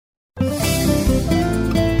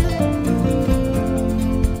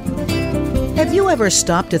you ever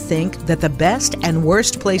stop to think that the best and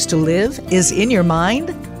worst place to live is in your mind?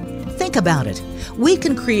 Think about it. We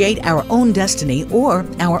can create our own destiny or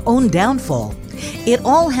our own downfall. It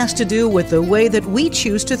all has to do with the way that we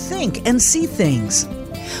choose to think and see things.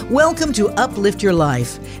 Welcome to Uplift Your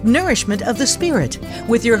Life, Nourishment of the Spirit,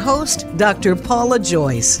 with your host, Dr. Paula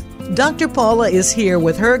Joyce. Dr. Paula is here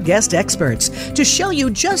with her guest experts to show you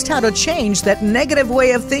just how to change that negative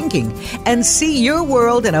way of thinking and see your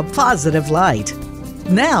world in a positive light.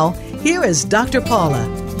 Now, here is Dr.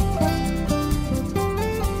 Paula.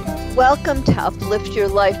 Welcome to Uplift Your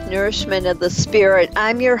Life, Nourishment of the Spirit.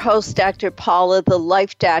 I'm your host, Dr. Paula, the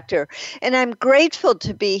Life Doctor, and I'm grateful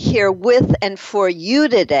to be here with and for you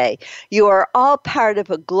today. You are all part of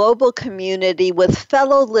a global community with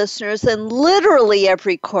fellow listeners in literally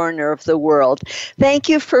every corner of the world. Thank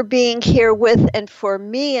you for being here with and for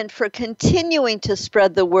me and for continuing to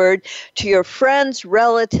spread the word to your friends,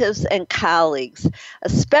 relatives, and colleagues. A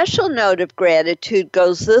special note of gratitude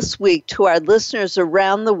goes this week to our listeners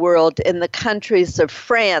around the world in the countries of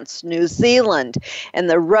France, New Zealand, and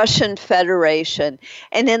the Russian Federation,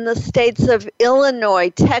 and in the states of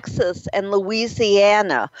Illinois, Texas, and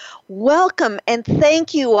Louisiana. Welcome and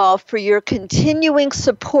thank you all for your continuing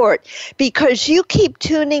support. Because you keep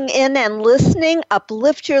tuning in and listening,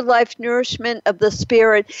 Uplift Your Life, Nourishment of the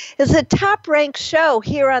Spirit is a top-ranked show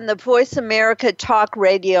here on the Voice America Talk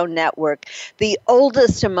Radio Network, the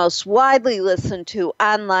oldest and most widely listened to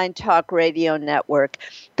online talk radio network.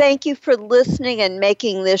 Thank you for listening and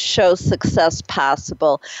making this show success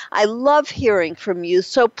possible. I love hearing from you,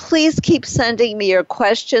 so please keep sending me your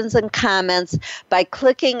questions and comments by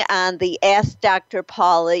clicking on the Ask Dr.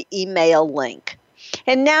 Paula email link.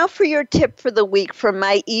 And now for your tip for the week from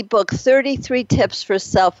my ebook, 33 Tips for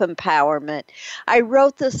Self-Empowerment. I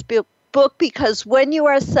wrote this book because when you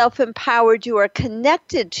are self-empowered, you are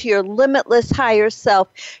connected to your limitless higher self,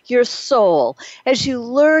 your soul. As you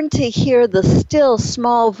learn to hear the still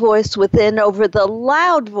small voice within over the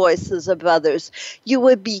loud voices of others, you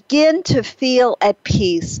will begin to feel at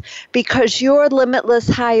peace because your limitless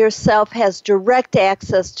higher self has direct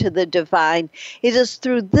access to the divine. It is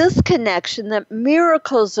through this connection that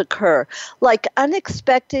miracles occur, like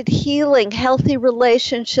unexpected healing, healthy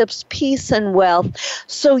relationships, peace, and wealth.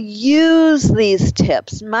 So use these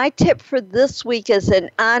tips. My tip for this week is in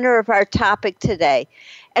honor of our topic today.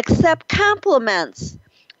 Accept compliments.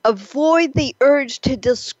 Avoid the urge to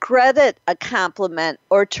discredit a compliment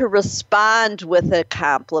or to respond with a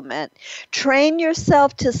compliment. Train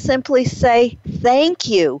yourself to simply say thank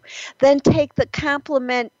you. Then take the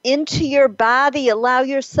compliment into your body. Allow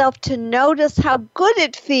yourself to notice how good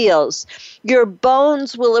it feels. Your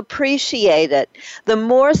bones will appreciate it. The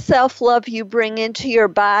more self-love you bring into your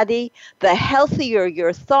body, the healthier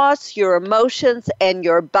your thoughts, your emotions, and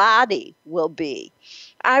your body will be.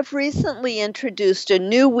 I've recently introduced a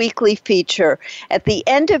new weekly feature. At the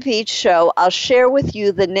end of each show, I'll share with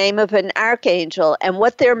you the name of an archangel and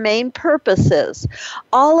what their main purpose is.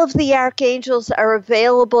 All of the archangels are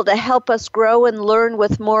available to help us grow and learn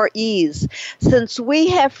with more ease. Since we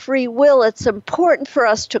have free will, it's important for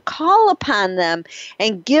us to call upon them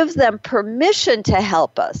and give them permission to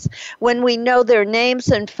help us. When we know their names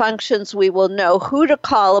and functions, we will know who to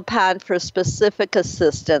call upon for specific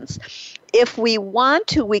assistance. If we want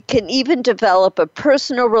to, we can even develop a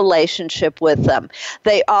personal relationship with them.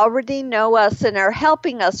 They already know us and are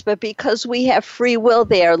helping us, but because we have free will,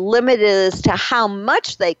 they are limited as to how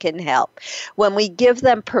much they can help. When we give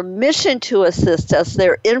them permission to assist us,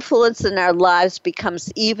 their influence in our lives becomes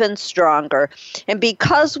even stronger. And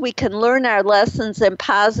because we can learn our lessons in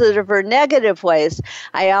positive or negative ways,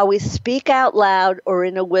 I always speak out loud or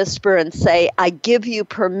in a whisper and say, I give you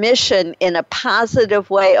permission in a positive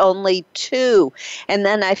way only to. And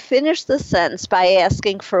then I finish the sentence by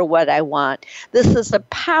asking for what I want. This is a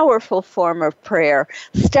powerful form of prayer.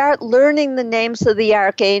 Start learning the names of the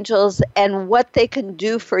archangels and what they can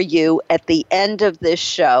do for you at the end of this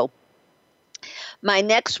show. My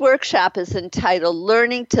next workshop is entitled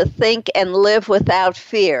Learning to Think and Live Without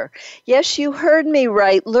Fear. Yes, you heard me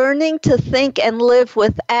right. Learning to think and live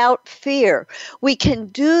without fear. We can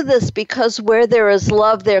do this because where there is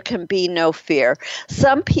love, there can be no fear.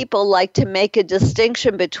 Some people like to make a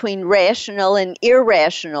distinction between rational and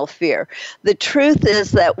irrational fear. The truth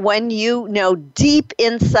is that when you know deep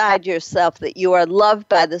inside yourself that you are loved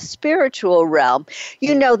by the spiritual realm,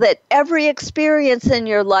 you know that every experience in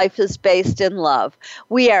your life is based in love. love.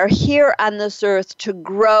 We are here on this earth to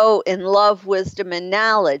grow in love, wisdom, and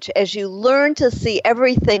knowledge. As you learn to see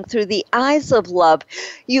everything through the eyes of love,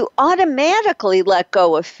 you automatically let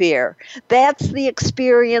go of fear. That's the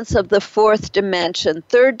experience of the fourth dimension.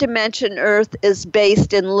 Third dimension Earth is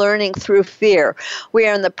based in learning through fear. We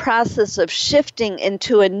are in the process of shifting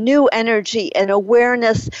into a new energy and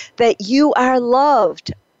awareness that you are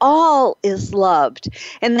loved. All is loved,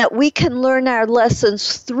 and that we can learn our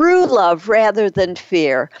lessons through love rather than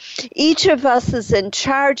fear. Each of us is in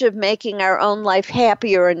charge of making our own life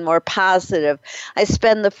happier and more positive. I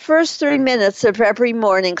spend the first 3 minutes of every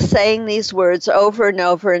morning saying these words over and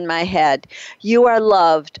over in my head. You are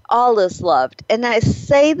loved. All is loved. And I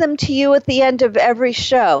say them to you at the end of every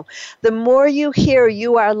show. The more you hear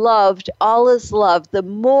you are loved, all is loved, the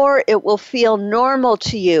more it will feel normal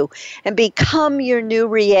to you and become your new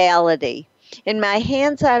reality. In my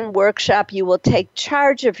hands-on workshop, you will take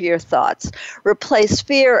charge of your thoughts, replace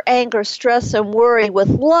fear, anger, stress, and worry with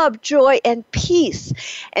love, joy, and peace,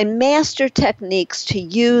 and master techniques to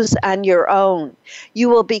use on your own. You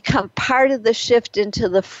will become part of the shift into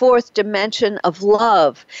the fourth dimension of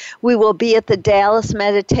love. We will be at the Dallas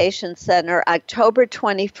Meditation Center October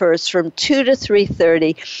 21st from 2 to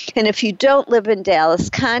 3:30. And if you don't live in Dallas,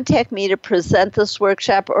 contact me to present this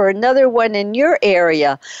workshop or another one in your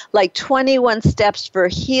area, like 21 Steps for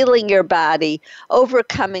Healing Your Body,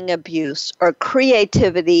 Overcoming Abuse, or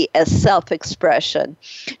Creativity as Self-Expression.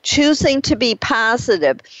 Choosing to be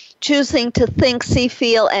positive, choosing to think, see,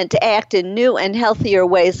 feel, and to act in new and healthier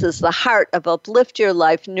ways is the heart of Uplift Your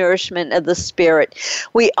Life, Nourishment of the Spirit.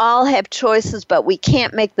 We all have choices, but we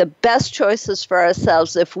can't make the best choices for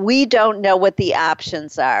ourselves if we don't know what the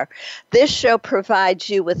options are. This show provides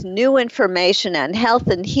you with new information on health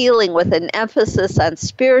and healing with an emphasis on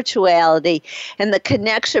spirituality and the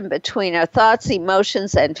connection between our thoughts,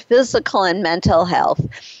 emotions, and physical and mental health.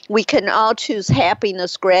 We can all choose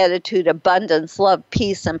happiness, gratitude, abundance, love,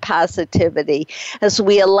 peace, and positivity as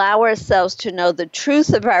we allow ourselves to know the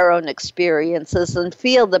truth of our own experiences and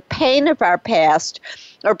feel the pain of our past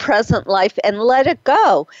or present life and let it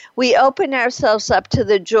go. We open ourselves up to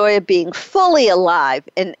the joy of being fully alive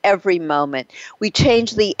in every moment. We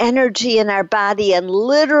change the energy in our body and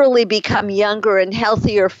literally become younger and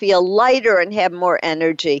healthier, feel lighter and have more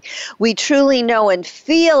energy. We truly know and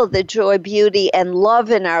feel the joy, beauty, and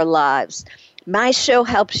love in our lives. My show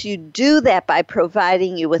helps you do that by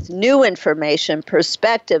providing you with new information,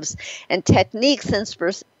 perspectives, and techniques,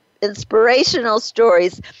 inspirational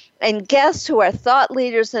stories, and guests who are thought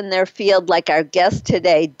leaders in their field, like our guest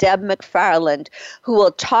today, Deb McFarland, who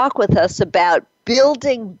will talk with us about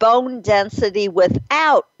building bone density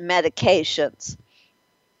without medications.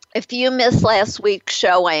 If you missed last week's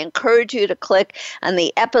show, I encourage you to click on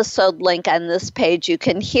the episode link on this page. You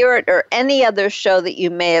can hear it or any other show that you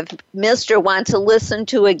may have missed or want to listen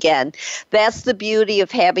to again. That's the beauty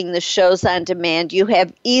of having the shows on demand. You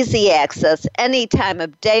have easy access any time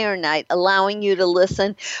of day or night, allowing you to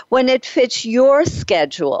listen when it fits your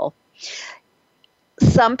schedule.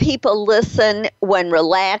 Some people listen when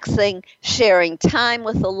relaxing, sharing time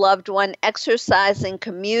with a loved one, exercising,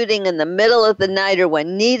 commuting in the middle of the night, or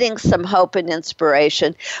when needing some hope and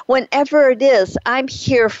inspiration. Whenever it is, I'm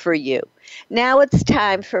here for you. Now it's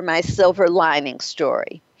time for my silver lining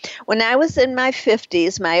story. When I was in my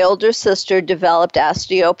 50s, my older sister developed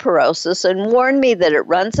osteoporosis and warned me that it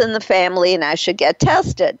runs in the family and I should get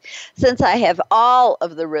tested. Since I have all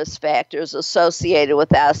of the risk factors associated with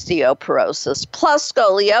osteoporosis, plus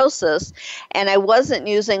scoliosis, and I wasn't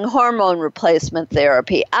using hormone replacement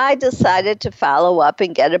therapy, I decided to follow up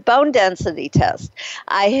and get a bone density test.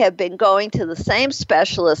 I have been going to the same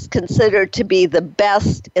specialist considered to be the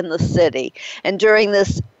best in the city, and during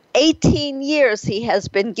this 18 years, he has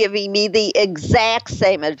been giving me the exact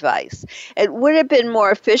same advice. It would have been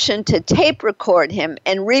more efficient to tape record him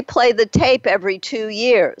and replay the tape every 2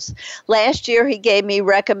 years. Last year, he gave me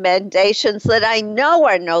recommendations that I know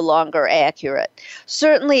are no longer accurate.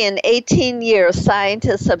 Certainly in 18 years,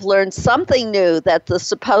 scientists have learned something new that the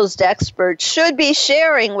supposed experts should be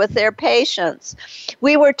sharing with their patients.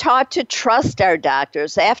 We were taught to trust our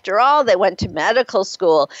doctors. After all, they went to medical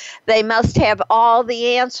school. They must have all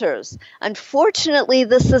the answers. Unfortunately,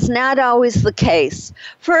 this is not always the case.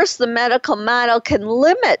 First, the medical model can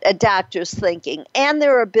limit a doctor's thinking and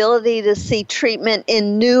their ability to see treatment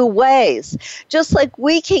in new ways. Just like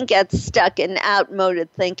we can get stuck in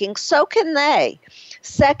outmoded thinking, so can they.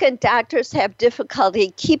 Second, doctors have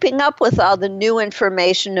difficulty keeping up with all the new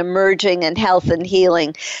information emerging in health and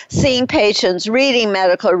healing. Seeing patients, reading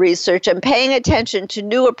medical research, and paying attention to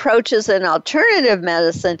new approaches in alternative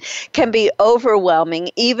medicine can be overwhelming,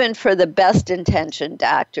 even for the best-intentioned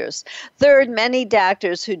doctors. Third, many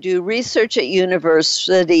doctors who do research at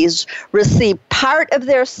universities receive part of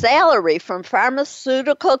their salary from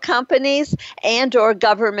pharmaceutical companies and or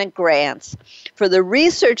government grants. For the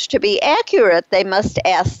research to be accurate, they must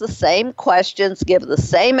ask the same questions, give the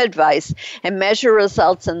same advice, and measure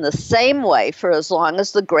results in the same way for as long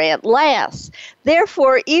as the grant lasts.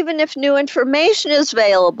 Therefore, even if new information is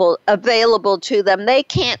available to them, they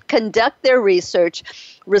can't conduct their research,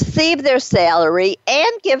 receive their salary,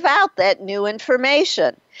 and give out that new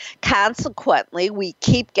information. Consequently, we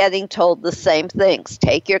keep getting told the same things.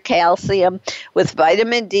 Take your calcium with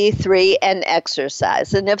vitamin D3 and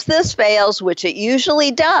exercise. And if this fails, which it usually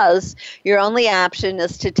does, your only option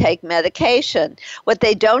is to take medication. What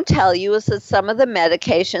they don't tell you is that some of the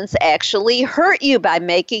medications actually hurt you by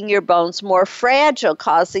making your bones more fragile,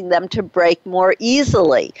 causing them to break more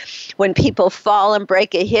easily. When people fall and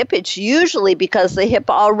break a hip, it's usually because the hip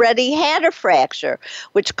already had a fracture,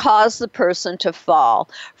 which caused the person to fall.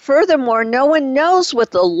 Furthermore, no one knows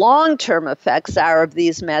what the long-term effects are of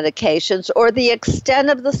these medications or the extent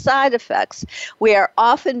of the side effects. We are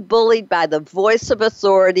often bullied by the voice of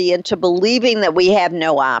authority into believing that we have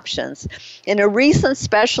no options. In a recent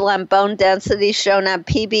special on bone density shown on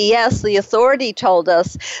PBS, the authority told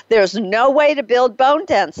us there's no way to build bone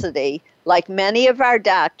density. Like many of our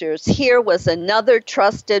doctors, here was another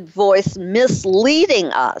trusted voice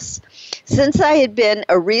misleading us. Since I had been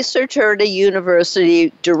a researcher at a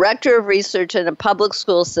university, director of research in a public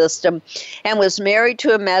school system, and was married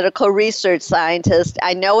to a medical research scientist,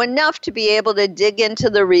 I know enough to be able to dig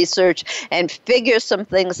into the research and figure some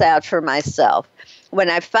things out for myself.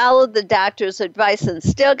 When I followed the doctor's advice and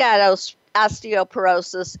still got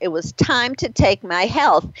osteoporosis, it was time to take my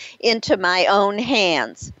health into my own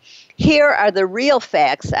hands. Here are the real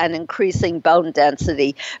facts on increasing bone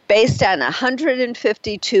density based on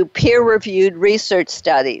 152 peer-reviewed research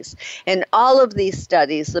studies. In all of these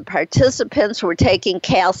studies, the participants were taking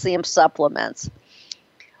calcium supplements.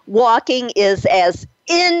 Walking is as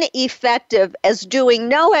ineffective as doing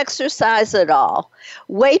no exercise at all.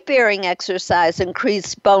 Weight-bearing exercise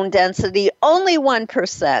increased bone density only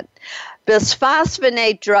 1%.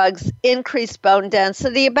 Bisphosphonate drugs increase bone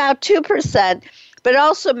density about 2%, but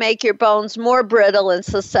also make your bones more brittle and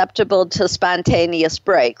susceptible to spontaneous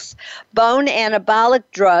breaks. Bone anabolic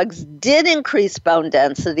drugs did increase bone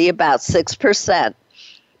density about 6%.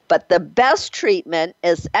 But the best treatment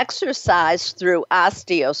is exercise through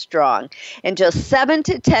OsteoStrong. In just 7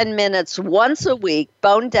 to 10 minutes once a week,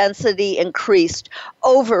 bone density increased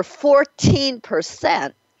over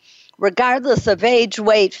 14%. Regardless of age,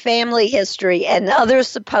 weight, family history, and other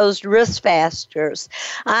supposed risk factors,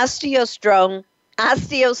 OsteoStrong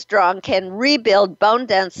can rebuild bone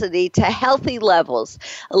density to healthy levels,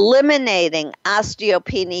 eliminating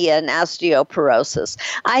osteopenia and osteoporosis.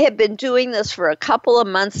 I have been doing this for a couple of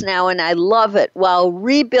months now, and I love it. While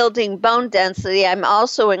rebuilding bone density, I'm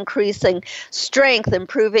also increasing strength,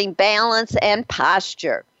 improving balance, and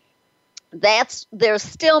posture. There's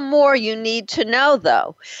still more you need to know,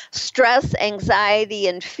 though. Stress, anxiety,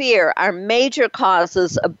 and fear are major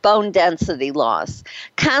causes of bone density loss.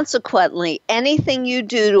 Consequently, anything you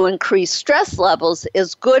do to increase stress levels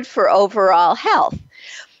is good for overall health.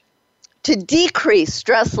 To decrease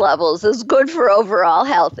stress levels is good for overall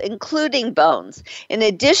health, including bones. In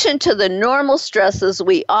addition to the normal stresses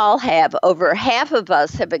we all have, over half of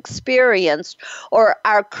us have experienced or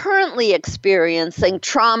are currently experiencing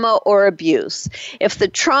trauma or abuse. If the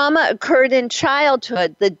trauma occurred in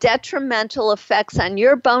childhood, the detrimental effects on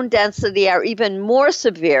your bone density are even more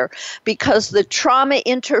severe because the trauma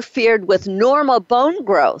interfered with normal bone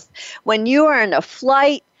growth. When you are in a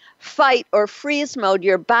fight, or freeze mode,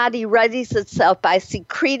 your body readies itself by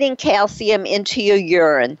secreting calcium into your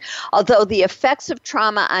urine. Although the effects of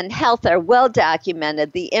trauma on health are well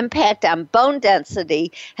documented, the impact on bone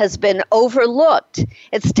density has been overlooked.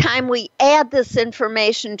 It's time we add this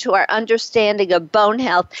information to our understanding of bone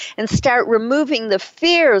health and start removing the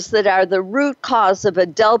fears that are the root cause of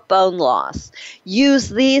adult bone loss. Use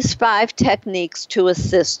these 5 techniques to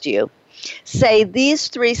assist you. Say these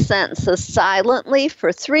 3 sentences silently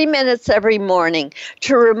for 3 minutes every morning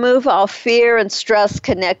to remove all fear and stress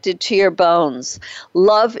connected to your bones.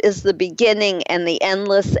 Love is the beginning and the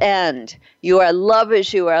endless end. You are love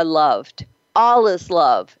as you are loved. All is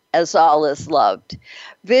love, as all is loved.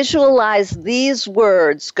 Visualize these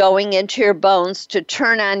words going into your bones to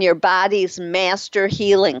turn on your body's master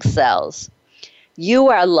healing cells. You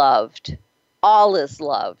are loved. All is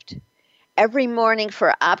loved. Every morning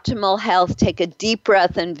for optimal health, take a deep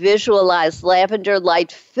breath and visualize lavender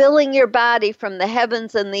light filling your body from the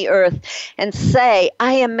heavens and the earth, and say,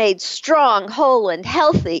 I am made strong, whole, and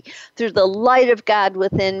healthy through the light of God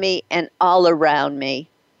within me and all around me.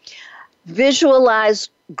 Visualize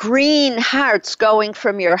green hearts going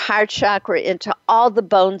from your heart chakra into all the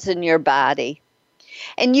bones in your body.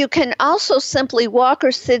 And you can also simply walk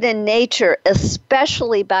or sit in nature,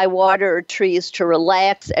 especially by water or trees, to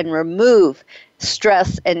relax and remove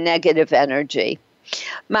stress and negative energy.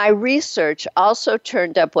 My research also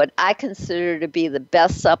turned up what I consider to be the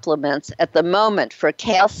best supplements at the moment for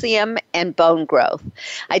calcium and bone growth.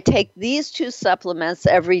 I take these two supplements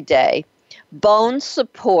every day. Bone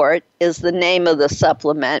Support is the name of the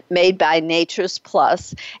supplement, made by Nature's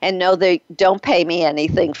Plus. And no, they don't pay me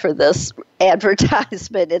anything for this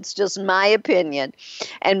advertisement. It's just my opinion.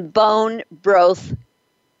 And Bone Broth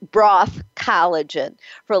Collagen.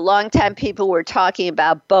 For a long time, people were talking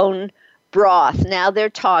about bone broth. Now they're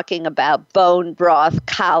talking about bone broth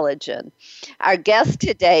collagen. Our guest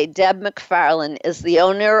today, Deb McFarland, is the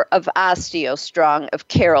owner of OsteoStrong of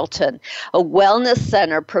Carrollton, a wellness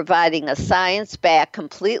center providing a science-backed,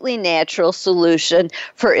 completely natural solution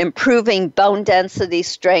for improving bone density,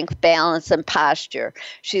 strength, balance, and posture.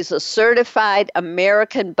 She's a certified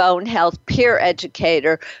American bone health peer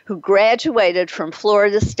educator who graduated from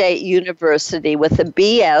Florida State University with a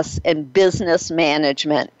BS in business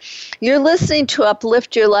management. You're listening to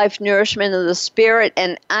Uplift Your Life, Nourishment of the Spirit,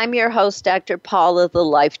 and I'm your host, Dr. Paula, the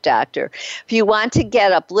Life Doctor. If you want to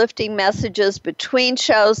get uplifting messages between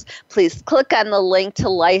shows, please click on the link to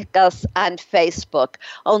like us on Facebook.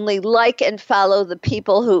 Only like and follow the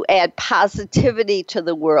people who add positivity to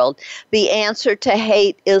the world. The answer to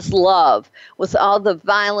hate is love. With all the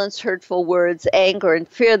violence, hurtful words, anger, and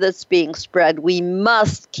fear that's being spread, we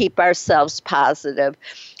must keep ourselves positive.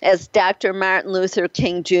 As Dr. Martin Luther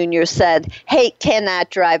King Jr. said, hate cannot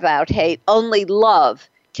drive out hate. Only love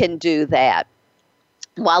can do that.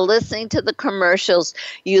 While listening to the commercials,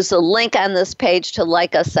 use a link on this page to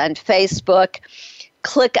like us on Facebook.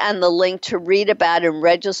 Click on the link to read about and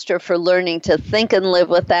register for Learning to Think and Live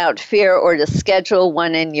Without Fear, or to schedule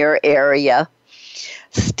one in your area.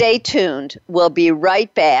 Stay tuned. We'll be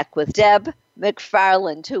right back with Deb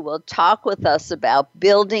McFarland, who will talk with us about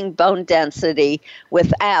building bone density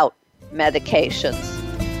without medications.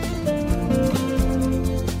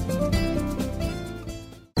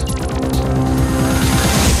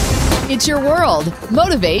 It's your world.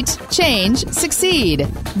 Motivate, change, succeed.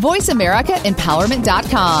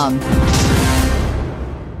 VoiceAmericaEmpowerment.com.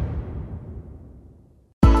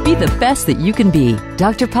 Be the best that you can be.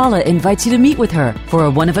 Dr. Paula invites you to meet with her for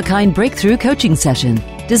a one-of-a-kind breakthrough coaching session.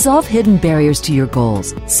 Dissolve hidden barriers to your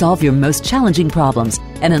goals, solve your most challenging problems,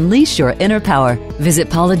 and unleash your inner power. Visit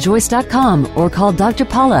paulajoyce.com or call Dr.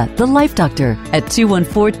 Paula, the Life Doctor, at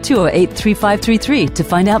 214-208-3533 to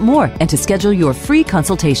find out more and to schedule your free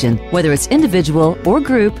consultation. Whether it's individual or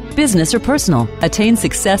group, business or personal, attain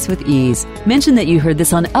success with ease. Mention that you heard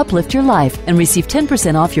this on Uplift Your Life and receive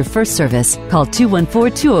 10% off your first service. Call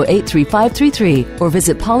 214-208-3533 or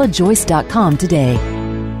visit paulajoyce.com today.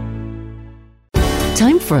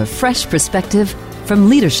 Time for a fresh perspective. From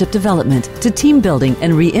leadership development to team building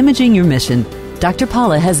and re-imaging your mission, Dr.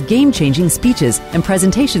 Paula has game-changing speeches and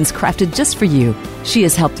presentations crafted just for you. She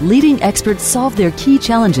has helped leading experts solve their key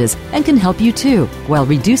challenges and can help you too, while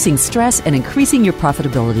reducing stress and increasing your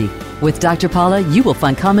profitability. With Dr. Paula, you will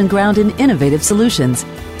find common ground and innovative solutions.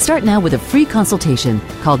 Start now with a free consultation.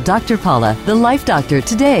 Call Dr. Paula, the Life Doctor,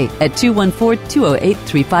 today at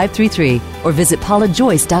 214-208-3533 or visit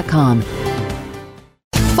paulajoyce.com.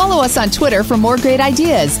 Follow us on Twitter for more great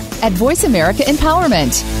ideas at Voice America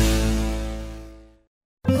Empowerment.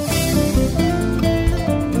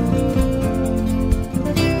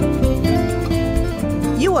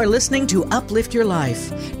 You are listening to Uplift Your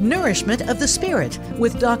Life, Nourishment of the Spirit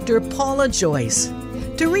with Dr. Paula Joyce.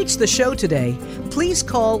 To reach the show today, please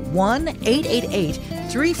call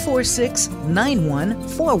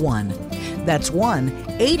 1-888-346-9141. That's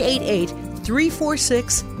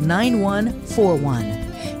 1-888-346-9141.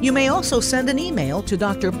 You may also send an email to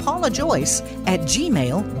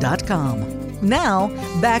drpaulajoyce@gmail.com. Now,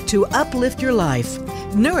 back to Uplift Your Life,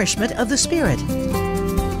 Nourishment of the Spirit.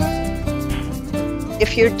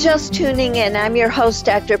 If you're just tuning in, I'm your host,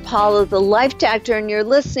 Dr. Paula, the Life Doctor, and you're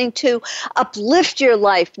listening to Uplift Your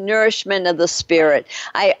Life, Nourishment of the Spirit.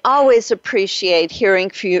 I always appreciate hearing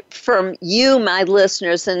from you, my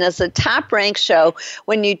listeners, and as a top-ranked show,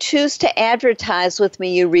 when you choose to advertise with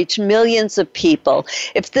me, you reach millions of people.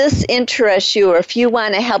 If this interests you or if you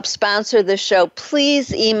want to help sponsor the show,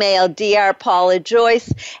 please email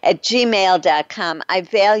drpaulajoyce@gmail.com. I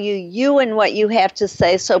value you and what you have to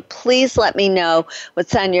say, so please let me know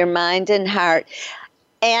what's on your mind and heart.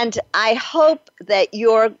 And I hope that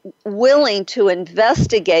you're willing to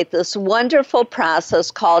investigate this wonderful process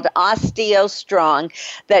called OsteoStrong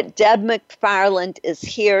that Deb McFarland is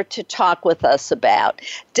here to talk with us about.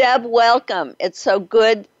 Deb, welcome. It's so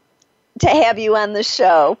good to have you on the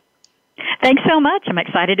show. Thanks so much. I'm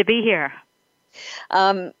excited to be here.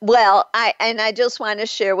 I just want to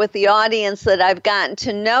share with the audience that I've gotten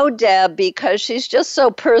to know Deb because she's just so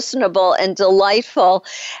personable and delightful,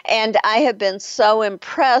 and I have been so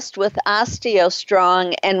impressed with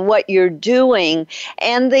OsteoStrong and what you're doing,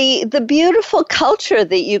 and the beautiful culture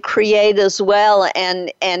that you create as well,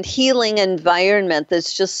 and healing environment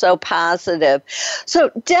that's just so positive. So,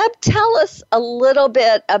 Deb, tell us a little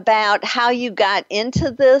bit about how you got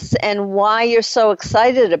into this and why you're so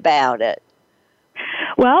excited about it.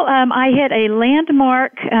 Well, I hit a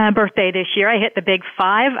landmark birthday this year. I hit the big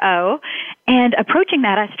 50, and approaching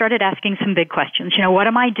that, I started asking some big questions. You know, what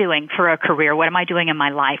am I doing for a career? What am I doing in my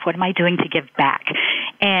life? What am I doing to give back?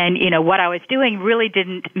 And, you know, what I was doing really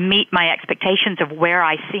didn't meet my expectations of where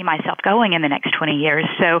I see myself going in the next 20 years.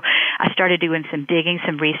 So I started doing some digging,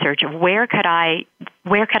 some research of where could I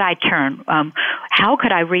turn? How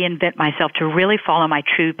could I reinvent myself to really follow my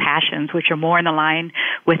true passions, which are more in the line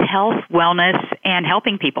with health, wellness, and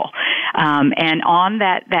helping people? And on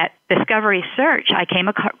that discovery search, I came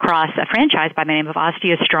across a franchise by the name of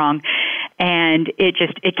OsteoStrong, and it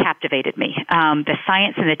captivated me. The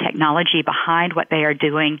science and the technology behind what they are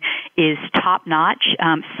doing is top-notch,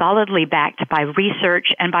 solidly backed by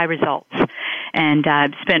research and by results. And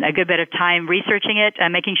spent a good bit of time researching it,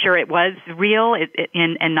 making sure it was real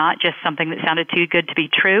and not just something that sounded too good to be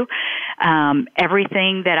true.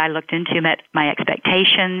 Everything that I looked into met my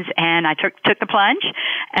expectations, and I took the plunge.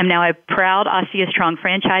 I'm now a proud OsteoStrong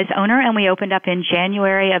franchise owner, and we opened up in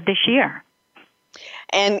January of this year.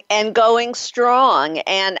 And going strong.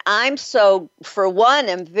 And I'm so, for one,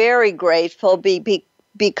 I'm very grateful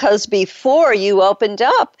because before you opened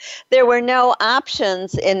up, there were no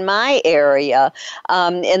options in my area,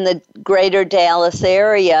 in the greater Dallas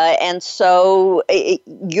area. And so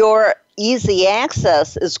your easy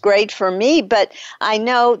access is great for me. But I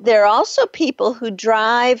know there are also people who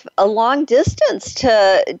drive a long distance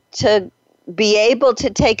to be able to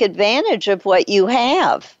take advantage of what you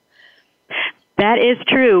have. That is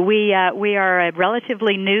true. We are a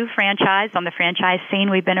relatively new franchise on the franchise scene.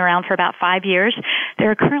 We've been around for about 5 years. There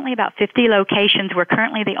are currently about 50 locations. We're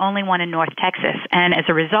currently the only one in North Texas. And as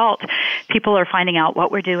a result, people are finding out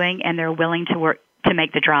what we're doing, and they're willing to work to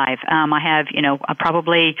make the drive. I have,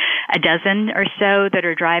 probably a dozen or so that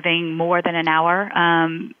are driving more than an hour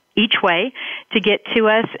each way to get to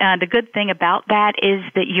us. The good thing about that is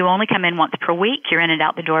that you only come in once per week. You're in and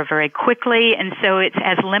out the door very quickly, and so it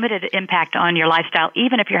has limited impact on your lifestyle,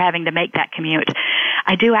 even if you're having to make that commute.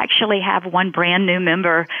 I do actually have one brand new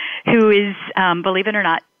member who is, believe it or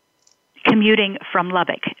not, commuting from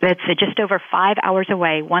Lubbock. That's just over 5 hours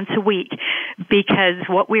away once a week, because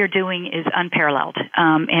what we're doing is unparalleled.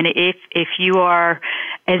 And if you are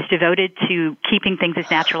as devoted to keeping things as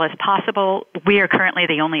natural as possible, we are currently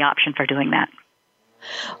the only option for doing that.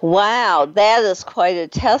 Wow, that is quite a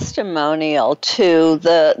testimonial to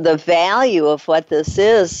the value of what this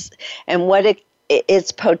is and what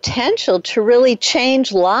its potential to really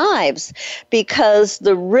change lives, because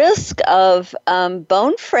the risk of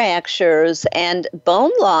bone fractures and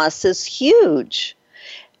bone loss is huge.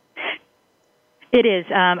 It is.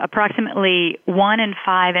 Approximately 1 in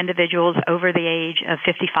 5 individuals over the age of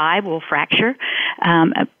 55 will fracture.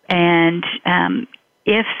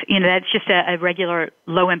 If, that's just a regular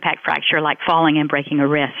low-impact fracture like falling and breaking a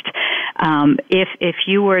wrist. If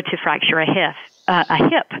you were to fracture a hip,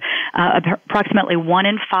 approximately 1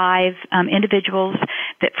 in 5 individuals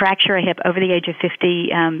that fracture a hip over the age of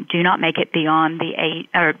 50 do not make it beyond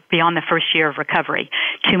the first year of recovery.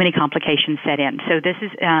 Too many complications set in. So this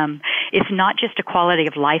is it's not just a quality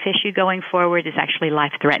of life issue going forward; it's actually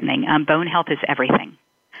life threatening. Bone health is everything.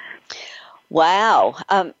 Wow,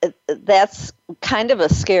 that's kind of a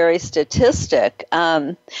scary statistic.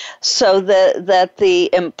 So that the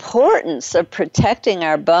importance of protecting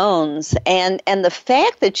our bones and the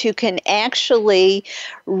fact that you can actually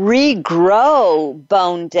regrow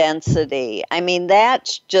bone density. I mean,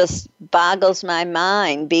 that just boggles my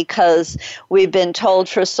mind, because we've been told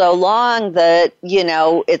for so long that,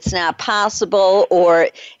 it's not possible, or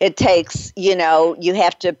it takes, you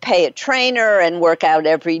have to pay a trainer and work out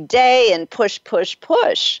every day and push.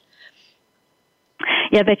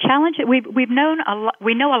 Yeah, the challenge, we've known a lot,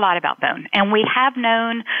 we know a lot about bone, and we have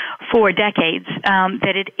known for decades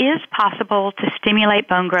that it is possible to stimulate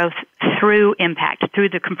bone growth through impact, through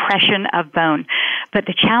the compression of bone. But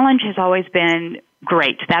the challenge has always been,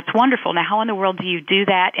 great, that's wonderful. Now, how in the world do you do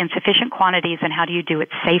that in sufficient quantities, and how do you do it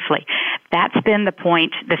safely? That's been the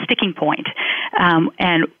point, the sticking point.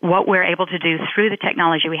 And what we're able to do through the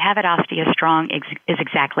technology we have at OsteoStrong is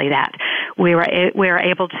exactly that. We are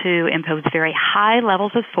able to impose very high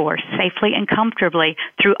levels of force safely and comfortably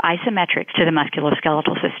through isometrics to the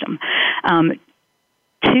musculoskeletal system.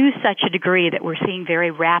 To such a degree that we're seeing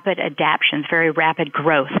very rapid adaptions, very rapid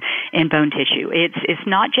growth in bone tissue. It's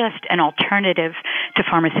not just an alternative to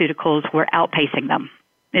pharmaceuticals, we're outpacing them.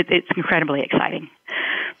 It's incredibly exciting.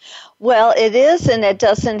 Well, it is, and it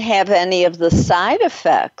doesn't have any of the side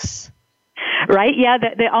effects. Right, yeah,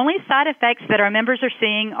 the only side effects that our members are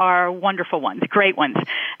seeing are wonderful ones, great ones,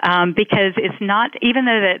 because it's not, even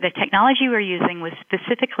though the technology we're using was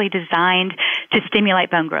specifically designed to stimulate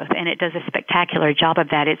bone growth, and it does a spectacular job of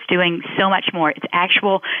that, it's doing so much more. It's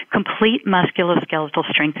actual complete musculoskeletal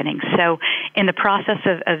strengthening. So in the process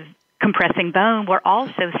of compressing bone, we're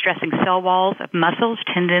also stressing cell walls of muscles,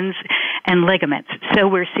 tendons, and ligaments. So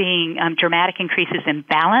we're seeing dramatic increases in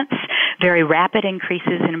balance, very rapid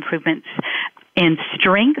increases in improvements in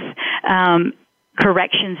strength,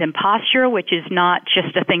 corrections in posture, which is not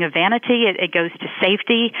just a thing of vanity. It goes to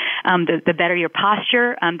safety. The better your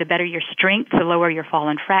posture, the better your strength, the lower your fall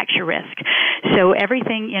and fracture risk. So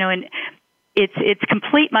everything, and it's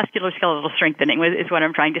complete musculoskeletal strengthening is what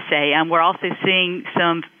I'm trying to say. We're also seeing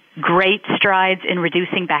some great strides in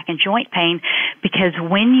reducing back and joint pain, because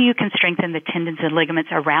when you can strengthen the tendons and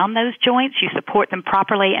ligaments around those joints, you support them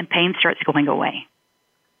properly, and pain starts going away.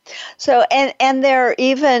 So, and there are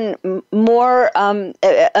even more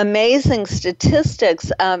amazing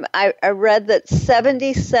statistics. I read that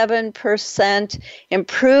 77%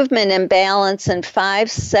 improvement in balance in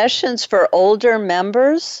 5 sessions for older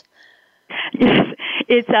members. Yes.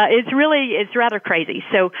 It's rather crazy.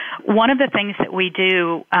 So one of the things that we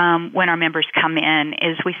do when our members come in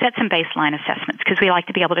is we set some baseline assessments, because we like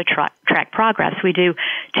to be able to track progress. We do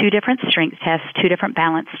 2 different strength tests, 2 different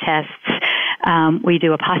balance tests. We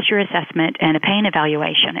do a posture assessment and a pain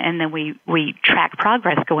evaluation, and then we track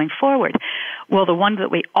progress going forward. Well, the one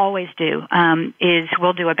that we always do is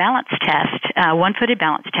we'll do a balance test, one-footed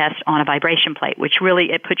balance test on a vibration plate, which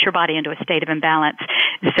really, it puts your body into a state of imbalance.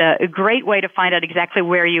 It's a great way to find out exactly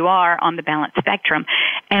where you are on the balance spectrum.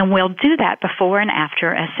 And we'll do that before and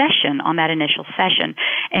after a session, on that initial session.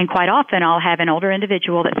 And quite often I'll have an older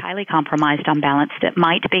individual that's highly compromised on balance that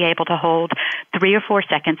might be able to hold 3 or 4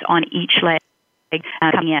 seconds on each leg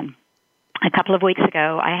coming in. A couple of weeks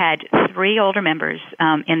ago, I had 3 older members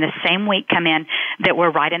in the same week come in that were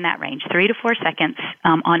right in that range, 3 to 4 seconds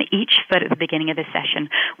on each foot at the beginning of the session.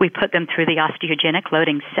 We put them through the osteogenic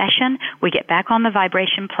loading session. We get back on the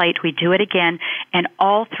vibration plate. We do it again, and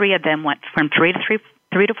all 3 of them went from 3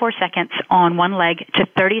 to 4 seconds on one leg to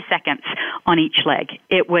 30 seconds on each leg.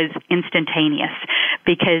 It was instantaneous,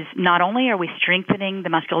 because not only are we strengthening the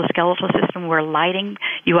musculoskeletal system, we're lighting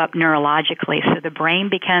you up neurologically, so the brain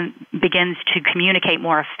begins to communicate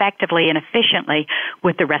more effectively and efficiently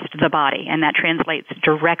with the rest of the body, and that translates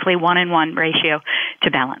directly 1-in-1 ratio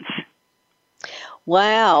to balance.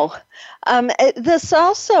 Wow. This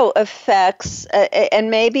also affects,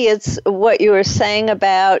 and maybe it's what you were saying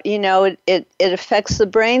about, it affects the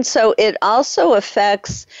brain, so it also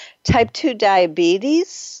affects type 2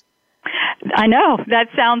 diabetes? I know. That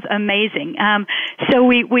sounds amazing. So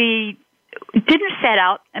we didn't set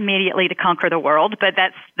out immediately to conquer the world, but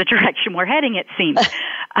that's the direction we're heading, it seems.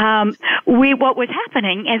 What was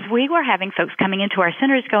happening is we were having folks coming into our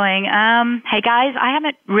centers going, hey guys, I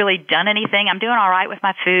haven't really done anything. I'm doing all right with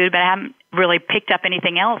my food, but I haven't really picked up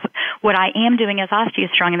anything else. What I am doing is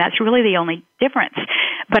OsteoStrong, and that's really the only difference.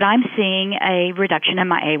 But I'm seeing a reduction in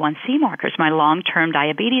my A1C markers, my long-term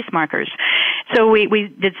diabetes markers. So we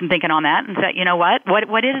did some thinking on that and said, you know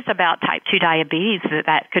what is it about type 2 diabetes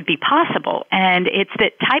that could be possible? And it's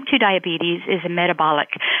that type 2 diabetes is a metabolic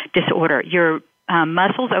disorder. Your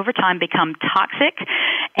muscles over time become toxic,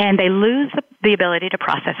 and they lose the ability to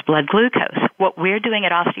process blood glucose. What we're doing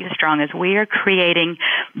at OsteoStrong is we are creating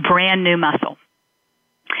brand new muscle.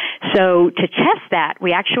 So to test that,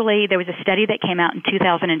 there was a study that came out in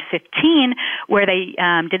 2015 where they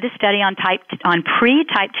did the study on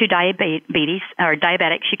pre-type 2 diabetes or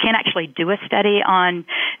diabetics. You can't actually do a study on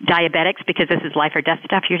diabetics because this is life or death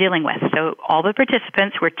stuff you're dealing with. So all the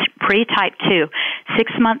participants were pre-type 2,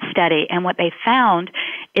 6-month study, and what they found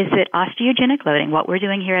is that osteogenic loading, what we're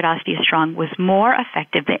doing here at OsteoStrong, was more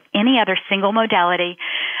effective than any other single modality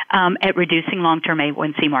at reducing long-term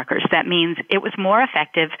A1C markers. That means it was more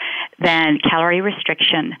effective than calorie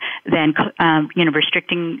restriction, than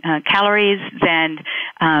restricting calories, than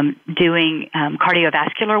doing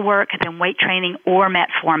cardiovascular work, than weight training or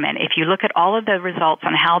metformin. If you look at all of the results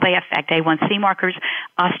on how they affect A1C markers,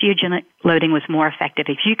 osteogenic loading was more effective.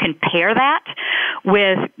 If you compare that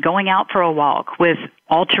with going out for a walk, with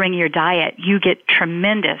altering your diet, you get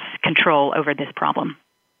tremendous control over this problem.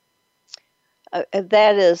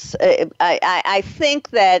 That is, I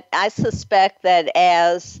think that, I suspect that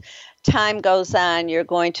as time goes on, you're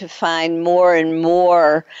going to find more and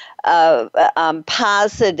more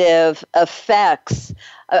positive effects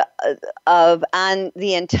on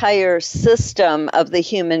the entire system of the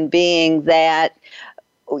human being that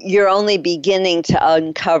you're only beginning to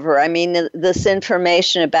uncover. I mean, this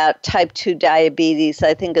information about type 2 diabetes,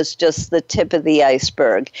 I think, is just the tip of the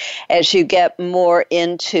iceberg as you get more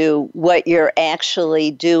into what you're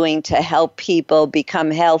actually doing to help people become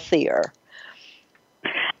healthier.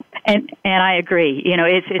 And I agree.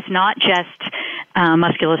 It's not just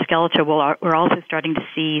musculoskeletal. We're also starting to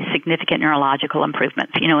see significant neurological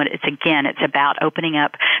improvements. It's about opening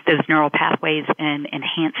up those neural pathways and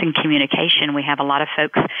enhancing communication. We have a lot of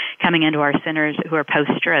folks coming into our centers who are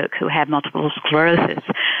post-stroke, who have multiple sclerosis,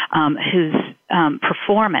 whose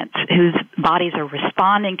performance, whose bodies are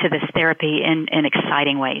responding to this therapy in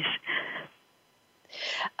exciting ways.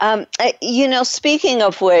 Speaking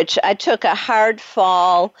of which, I took a hard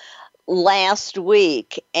fall last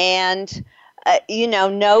week, and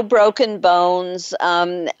no broken bones.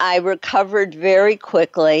 I recovered very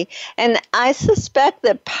quickly, and I suspect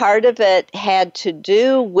that part of it had to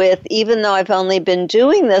do with, even though I've only been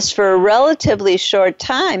doing this for a relatively short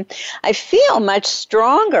time, I feel much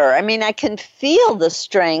stronger. I mean, I can feel the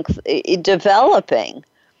strength developing.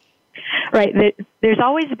 Right. There's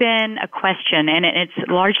always been a question, and it's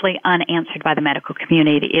largely unanswered by the medical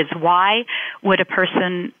community, is why would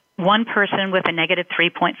one person with a negative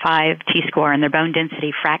 3.5 T-score in their bone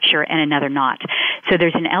density fracture and another not? So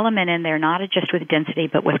there's an element in there, not just with density,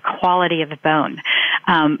 but with quality of the bone.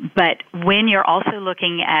 But when you're also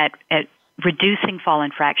looking at reducing fall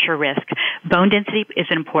and fracture risk, bone density is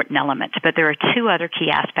an important element, but there are two other key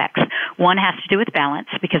aspects. One has to do with balance,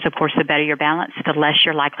 because, of course, the better your balance, the less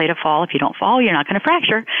you're likely to fall. If you don't fall, you're not going to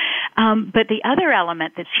fracture. But the other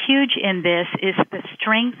element that's huge in this is the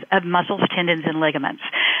strength of muscles, tendons, and ligaments.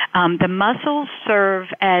 The muscles serve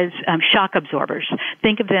as shock absorbers.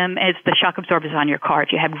 Think of them as the shock absorbers on your car.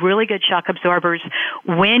 If you have really good shock absorbers,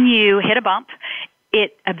 when you hit a bump,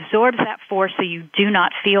 it absorbs that force so you do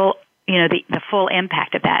not feel the full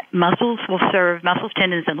impact of that. Muscles,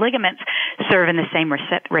 tendons, and ligaments serve in the same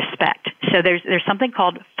respect. So there's something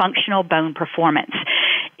called functional bone performance.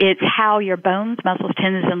 It's how your bones, muscles,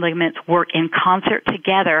 tendons, and ligaments work in concert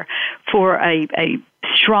together for a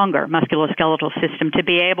stronger musculoskeletal system to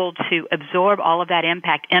be able to absorb all of that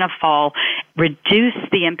impact in a fall, reduce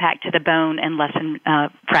the impact to the bone, and lessen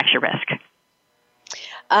fracture risk.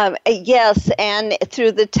 Yes, and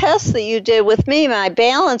through the tests that you did with me, my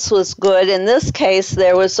balance was good. In this case,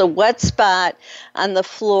 there was a wet spot on the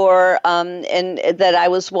floor and that I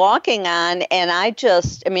was walking on, and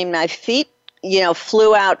my feet,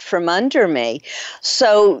 flew out from under me.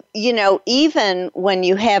 So, even when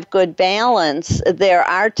you have good balance, there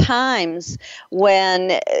are times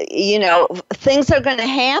when, things are going to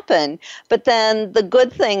happen. But then the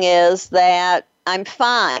good thing is that I'm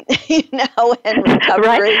fine, and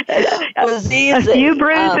recovery was easy. A few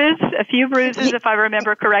bruises, if I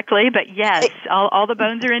remember correctly. But yes, all the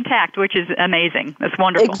bones are intact, which is amazing. That's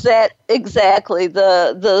wonderful. Exactly.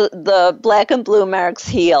 The black and blue marks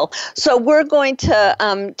heal. So we're going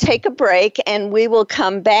to take a break, and we will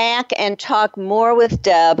come back and talk more with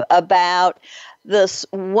Deb about this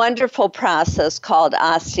wonderful process called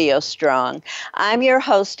OsteoStrong. I'm your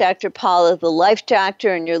host, Dr. Paula, the Life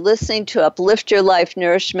Doctor, and you're listening to Uplift Your Life,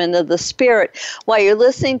 Nourishment of the Spirit. While you're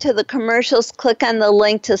listening to the commercials, click on the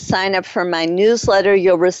link to sign sign up for my newsletter,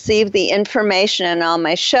 you'll receive the information on all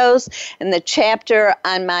my shows and the chapter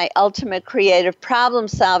on my ultimate creative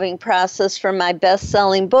problem-solving process for my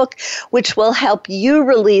best-selling book, which will help you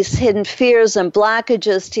release hidden fears and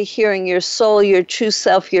blockages to hearing your soul, your true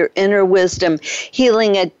self, your inner wisdom,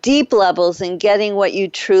 healing at deep levels, and getting what you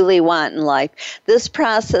truly want in life. This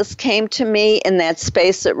process came to me in that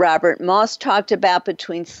space that Robert Moss talked about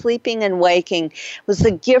between sleeping and waking. It was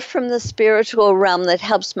a gift from the spiritual realm that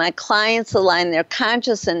helps my clients align their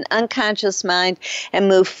conscious and unconscious mind and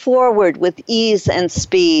move forward with ease and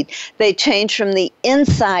speed. They change from the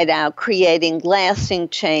inside out, creating lasting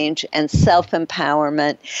change and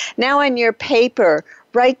self-empowerment. Now on your paper,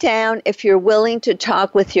 write down if you're willing to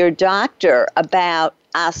talk with your doctor about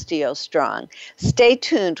OsteoStrong. Stay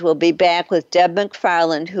tuned. We'll be back with Deb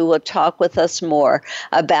McFarland, who will talk with us more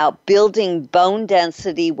about building bone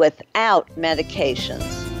density without medications.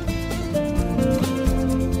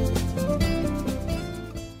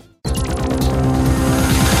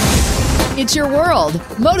 It's your world.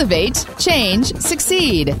 Motivate, change,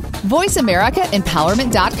 succeed.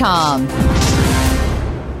 VoiceAmericaEmpowerment.com.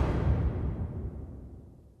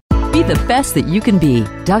 Be the best that you can be.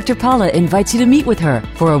 Dr. Paula invites you to meet with her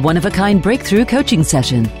for a one-of-a-kind breakthrough coaching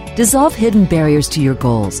session. Dissolve hidden barriers to your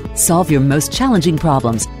goals, solve your most challenging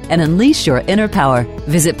problems, and unleash your inner power.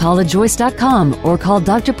 Visit paulajoyce.com or call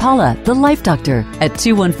Dr. Paula, the Life Doctor, at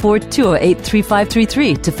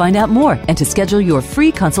 214-208-3533 to find out more and to schedule your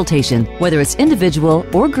free consultation. Whether it's individual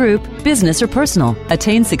or group, business or personal,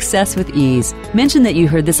 attain success with ease. Mention that you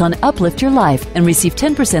heard this on Uplift Your Life and receive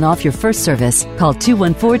 10% off your first service. Call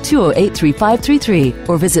 214-208-3533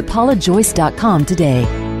 or visit paulajoyce.com today.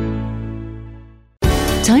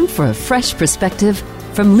 Time for a fresh perspective.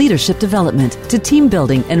 From leadership development to team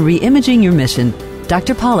building and re-imaging your mission,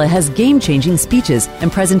 Dr. Paula has game-changing speeches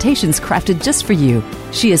and presentations crafted just for you.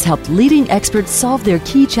 She has helped leading experts solve their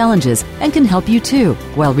key challenges and can help you too,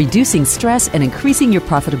 while reducing stress and increasing your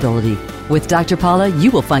profitability. With Dr. Paula,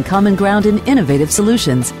 you will find common ground and innovative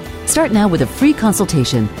solutions. Start now with a free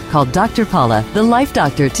consultation. Call Dr. Paula, the Life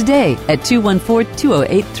Doctor, today at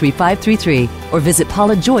 214-208-3533 or visit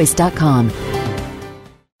paulajoyce.com.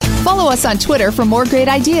 Follow us on Twitter for more great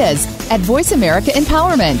ideas at Voice America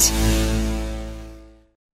Empowerment.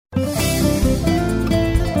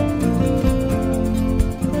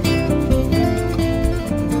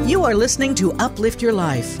 You are listening to Uplift Your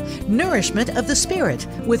Life, Nourishment of the Spirit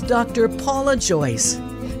with Dr. Paula Joyce.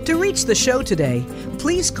 To reach the show today,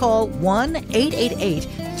 please call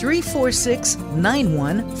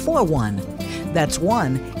 1-888-346-9141. That's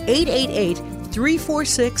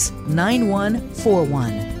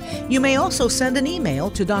 1-888-346-9141. You may also send an email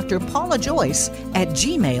to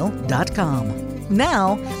drpaulajoyce@gmail.com.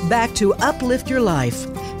 Now, back to Uplift Your Life,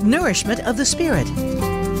 Nourishment of the Spirit.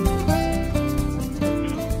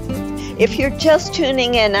 If you're just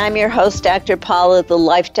tuning in, I'm your host, Dr. Paula, the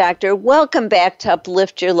Life Doctor. Welcome back to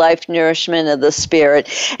Uplift Your Life, Nourishment of the Spirit.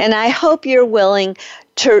 And I hope you're willing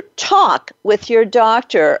to talk with your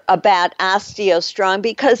doctor about OsteoStrong,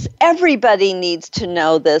 because everybody needs to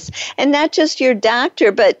know this, and not just your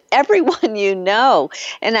doctor, but everyone you know.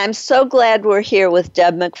 And I'm so glad we're here with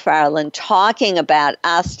Deb McFarland talking about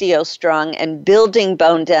OsteoStrong and building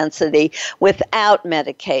bone density without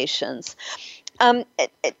medications.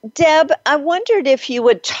 Deb, I wondered if you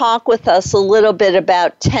would talk with us a little bit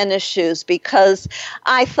about tennis shoes, because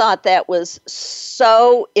I thought that was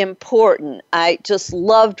so important. I just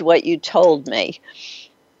loved what you told me.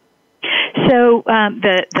 So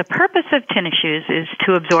the purpose of tennis shoes is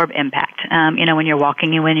to absorb impact. When you're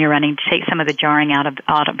walking and when you're running, to take some of the jarring out of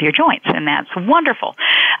your joints, and that's wonderful.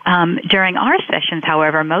 During our sessions,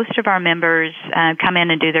 however, most of our members come in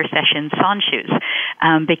and do their sessions on shoes,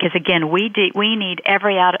 because again, we need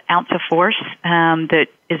every ounce of force that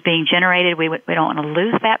is being generated. We don't want to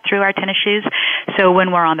lose that through our tennis shoes. So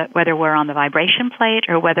when whether we're on the vibration plate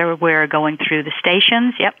or whether we're going through the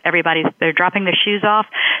stations, they're dropping their shoes off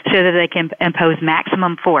so that they can impose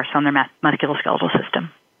maximum force on their musculoskeletal system.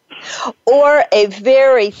 Or a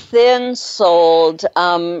very thin-soled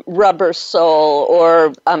rubber sole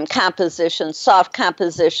or soft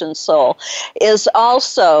composition sole is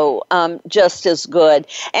also just as good.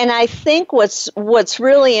 And I think what's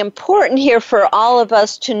really important here for all of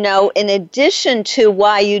us to know, in addition to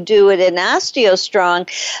why you do it in OsteoStrong,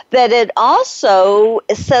 that it also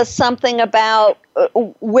says something about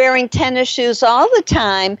wearing tennis shoes all the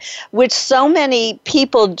time, which so many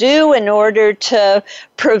people do in order to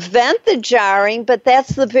prevent the jarring, but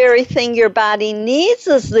that's the very thing your body needs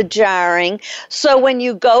is the jarring. So when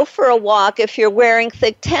you go for a walk, if you're wearing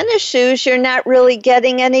thick tennis shoes, you're not really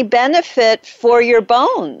getting any benefit for your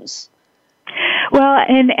bones. Well,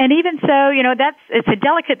 and even so, it's a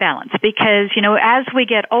delicate balance because, as we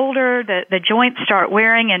get older, the joints start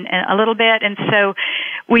wearing and a little bit, and so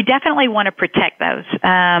we definitely want to protect those.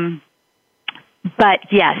 But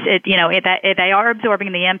yes, they are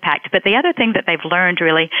absorbing the impact. But the other thing that they've learned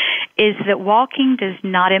really is that walking does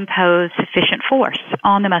not impose sufficient force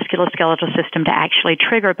on the musculoskeletal system to actually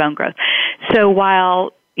trigger bone growth. So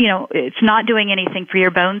while it's not doing anything for your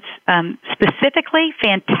bones specifically,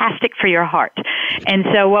 fantastic for your heart. And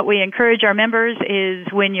so what we encourage our members is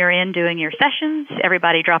when you're in doing your sessions,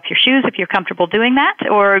 everybody drop your shoes if you're comfortable doing that,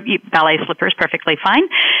 or ballet slippers, perfectly fine.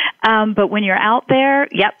 But when you're out there,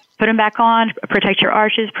 put them back on, protect your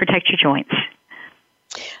arches, protect your joints.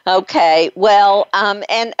 Okay, well,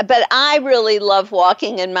 but I really love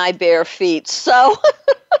walking in my bare feet, so...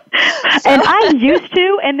 And I used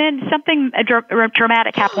to, and then something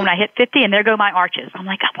dramatic happened when I hit 50, and there go my arches. I'm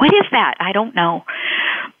like, what is that? I don't know.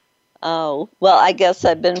 Oh, well, I guess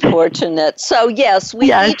I've been fortunate. So, yes,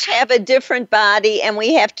 we each have a different body, and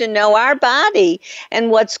we have to know our body and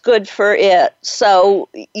what's good for it. So,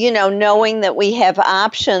 knowing that we have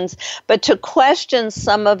options, but to question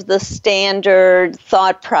some of the standard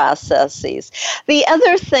thought processes. The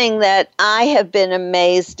other thing that I have been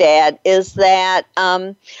amazed at is that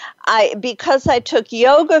because I took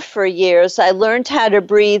yoga for years, I learned how to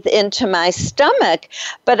breathe into my stomach,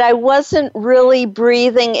 but I wasn't really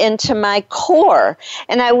breathing into my core.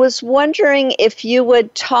 And I was wondering if you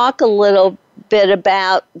would talk a little bit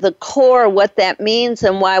about the core, what that means,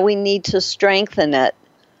 and why we need to strengthen it.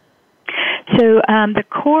 So the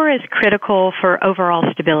core is critical for overall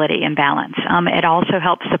stability and balance. It also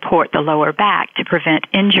helps support the lower back to prevent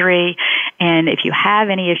injury, and if you have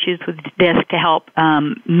any issues with disc, to help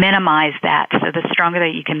minimize that. So the stronger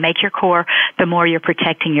that you can make your core, the more you're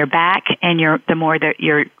protecting your back, and the more that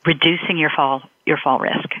you're reducing your fall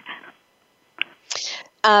risk.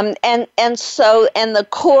 And the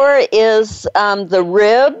core is the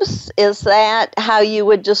ribs. Is that how you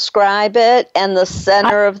would describe it? And the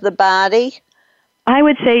center of the body? I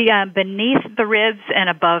would say beneath the ribs and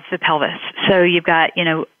above the pelvis. So you've got,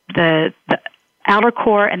 the outer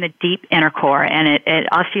core and the deep inner core, and it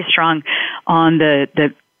osteostrong on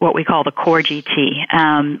the what we call the core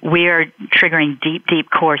GT. We are triggering deep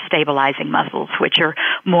core stabilizing muscles, which are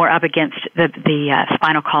more up against the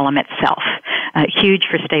spinal column itself. Huge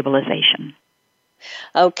for stabilization.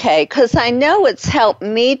 Okay, because I know it's helped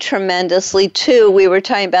me tremendously, too. We were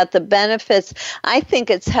talking about the benefits. I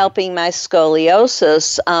think it's helping my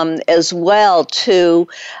scoliosis as well to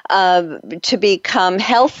become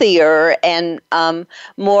healthier and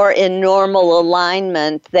more in normal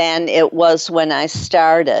alignment than it was when I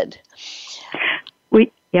started.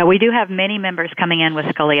 We do have many members coming in with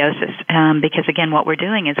scoliosis because, again, what we're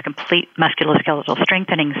doing is complete musculoskeletal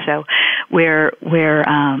strengthening. So we're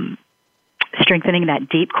strengthening that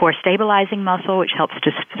deep core stabilizing muscle, which helps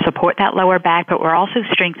to support that lower back, but we're also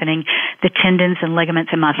strengthening the tendons and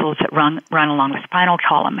ligaments and muscles that run along the spinal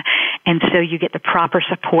column. And so you get the proper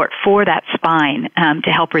support for that spine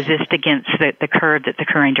to help resist against the curve that's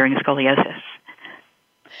occurring during scoliosis.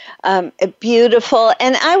 Beautiful.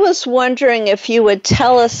 And I was wondering if you would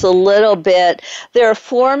tell us a little bit. There are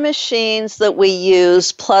 4 machines that we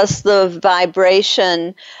use, plus the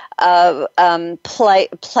vibration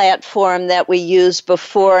platform that we use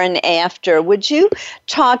before and after. Would you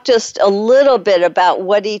talk just a little bit about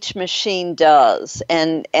what each machine does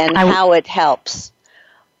and how it helps?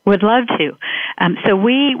 Would love to. So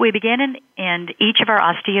we begin in each of our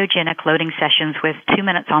osteogenic loading sessions with 2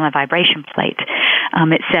 minutes on the vibration plate.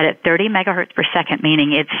 It's set at 30 megahertz per second,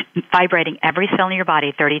 meaning it's vibrating every cell in your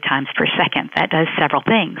body 30 times per second. That does several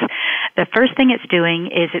things. The first thing it's doing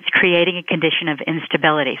is it's creating a condition of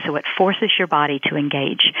instability, so it forces your body to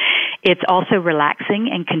engage. It's also relaxing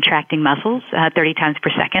and contracting muscles 30 times per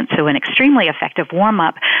second, so an extremely effective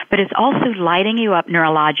warm-up, but it's also lighting you up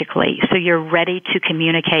neurologically, so you're ready to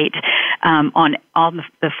communicate on all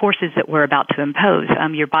the forces that we're about to impose.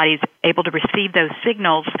 Your body's able to receive those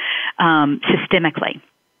signals systemically.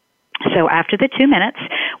 So after the 2 minutes,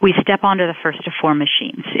 we step onto the first of 4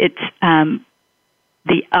 machines. It's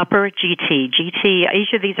the upper GT.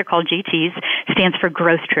 Each of these are called GTs, stands for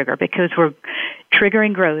growth trigger because we're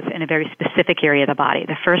triggering growth in a very specific area of the body.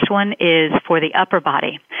 The first one is for the upper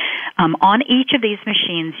body. On each of these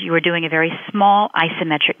machines, you are doing a very small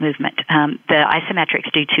isometric movement. The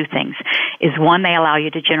isometrics do two things. Is one, they allow you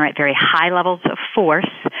to generate very high levels of force,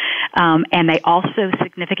 and they also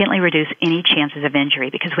significantly reduce any chances of injury,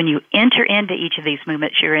 because when you enter into each of these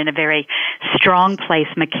movements, you're in a very strong place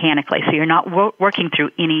mechanically, so you're not working through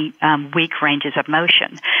any weak ranges of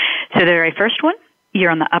motion. So the very first one, you're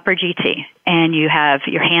on the upper GT, and you have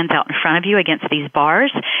your hands out in front of you against these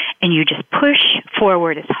bars, and you just push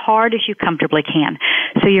forward as hard as you comfortably can.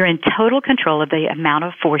 So you're in total control of the amount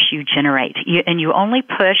of force you generate. And you only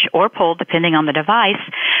push or pull, depending on the device,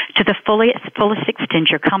 to the fullest extent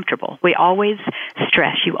you're comfortable. We always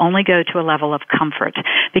stress you only go to a level of comfort,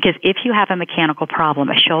 because if you have a mechanical problem,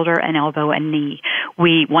 a shoulder, an elbow, a knee,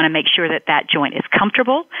 we want to make sure that that joint is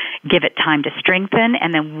comfortable, give it time to strengthen,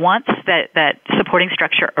 and then once that supporting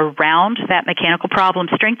structure around that mechanical problem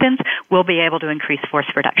strengthens, we'll be able to increase force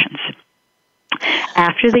productions.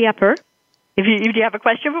 After the upper, do you have a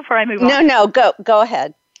question before I move on? No, go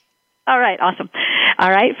ahead. All right, awesome. All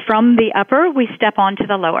right, from the upper, we step on to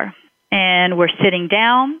the lower. And we're sitting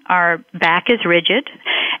down, our back is rigid,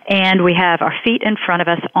 and we have our feet in front of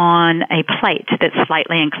us on a plate that's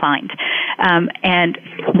slightly inclined. And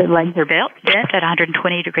the legs are bent at a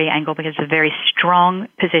 120-degree angle because it's a very strong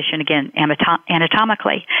position, again,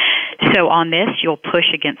 anatomically. So on this, you'll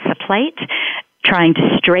push against the plate, trying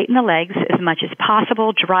to straighten the legs as much as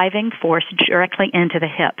possible, driving force directly into the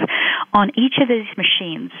hip. On each of these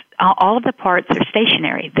machines, all of the parts are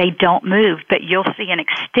stationary. They don't move, but you'll see an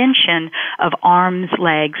extension of arms,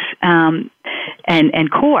 legs,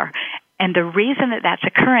 and core. And the reason that that's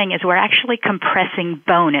occurring is we're actually compressing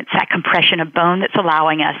bone. It's that compression of bone that's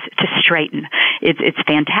allowing us to straighten. It's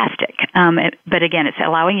fantastic. But again, it's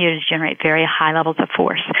allowing you to generate very high levels of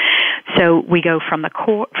force. So we go from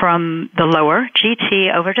the lower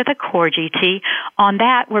GT over to the core GT. On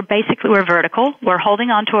that, we're vertical. We're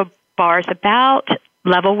holding onto a bars about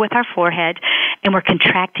level with our forehead, and we're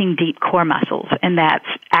contracting deep core muscles, and that's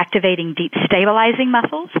activating deep stabilizing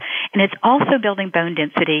muscles, and it's also building bone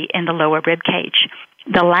density in the lower rib cage.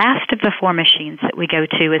 The last of the four machines that we go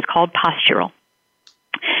to is called postural.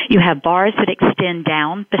 You have bars that extend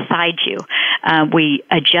down beside you. We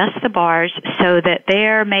adjust the bars so that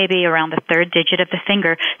they're maybe around the third digit of the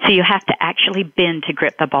finger, so you have to actually bend to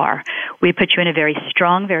grip the bar. We put you in a very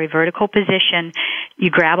strong, very vertical position. You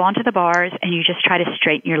grab onto the bars, and you just try to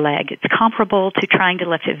straighten your leg. It's comparable to trying to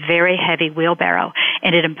lift a very heavy wheelbarrow,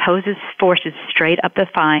 and it imposes forces straight up the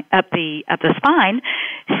spine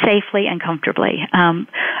safely and comfortably.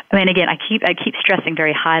 Again, I keep stressing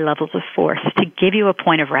very high levels of force. To give you a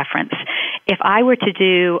point of reference, if I were to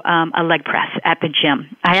do a leg press at the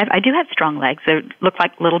gym, I do have strong legs. They look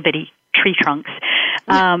like little bitty tree trunks.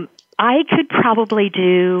 I could probably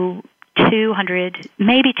do 200,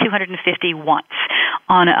 maybe 250 once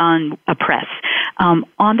on a press.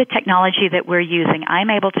 On the technology that we're using, I'm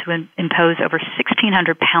able to impose over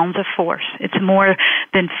 1,600 pounds of force. It's more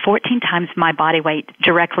than 14 times my body weight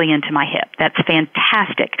directly into my hip. That's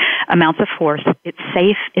fantastic amounts of force. It's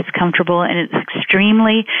safe, it's comfortable, and it's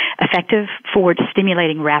extremely effective for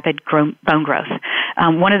stimulating rapid bone growth.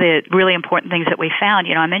 One of the really important things that we found,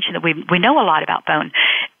 I mentioned that we know a lot about bone.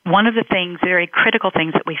 One of the things, very critical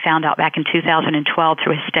things that we found out back in 2012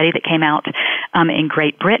 through a study that came out in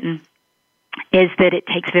Great Britain is that it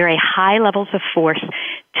takes very high levels of force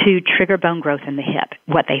to trigger bone growth in the hip.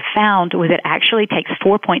 What they found was it actually takes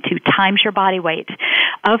 4.2 times your body weight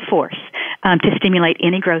of force to stimulate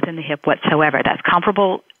any growth in the hip whatsoever. That's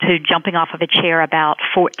comparable to jumping off of a chair about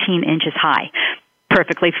 14 inches high.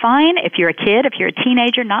 Perfectly fine if you're a kid, if you're a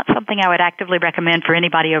teenager, not something I would actively recommend for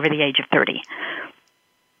anybody over the age of 30.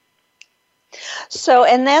 So,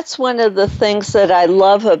 and that's one of the things that I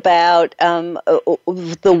love about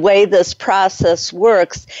the way this process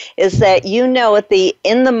works is that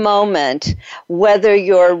in the moment whether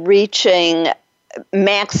you're reaching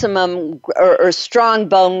maximum or strong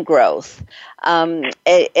bone growth, and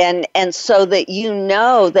so that you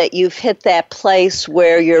know that you've hit that place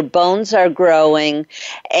where your bones are growing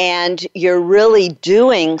and you're really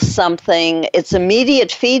doing something. It's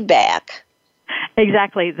immediate feedback.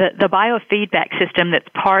 Exactly. The biofeedback system that's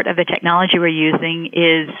part of the technology we're using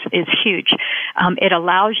is huge. It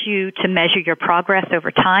allows you to measure your progress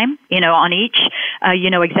over time. On each, you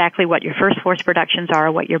know exactly what your first force productions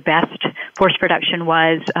are, what your best force production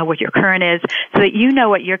was, what your current is, so that you know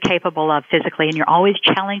what you're capable of physically, and you're always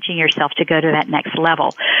challenging yourself to go to that next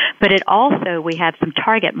level. But it also, we have some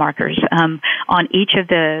target markers. On each of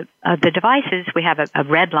the devices, we have a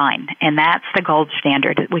red line, and that's the gold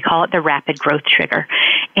standard. We call it the rapid growth trigger,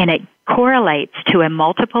 and it correlates to a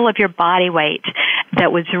multiple of your body weight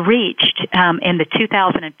that was reached in the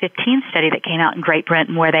 2015 study that came out in Great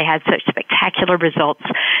Britain, where they had such spectacular results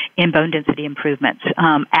in bone density improvements,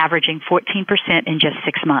 averaging 14% in just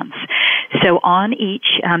 6 months. So on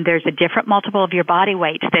each, there's a different multiple of your body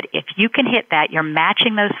weight that if you can hit that, you're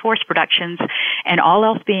matching those force productions, and all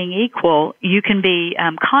else being equal, you can be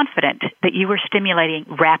confident that you are stimulating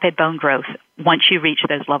rapid bone growth once you reach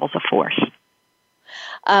those levels of force.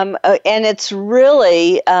 And it's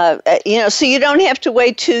really, so you don't have to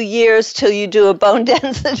wait 2 years till you do a bone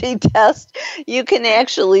density test. You can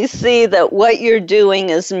actually see that what you're doing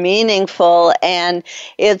is meaningful, and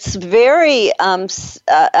it's very,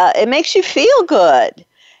 it makes you feel good.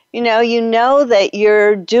 You know that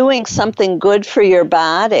you're doing something good for your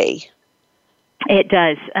body. It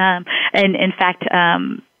does. And in fact,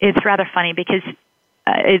 it's rather funny because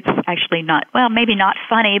it's actually not, well, maybe not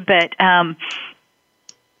funny, but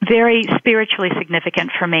very spiritually significant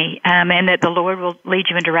for me, and that the Lord will lead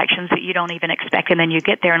you in directions that you don't even expect, and then you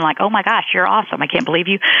get there and like, oh my gosh, you're awesome. I can't believe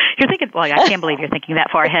you're thinking, well, I can't believe you're thinking that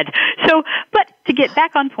far ahead. So, but to get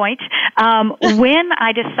back on point, when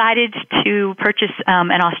I decided to purchase an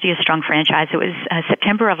OsteoStrong franchise, it was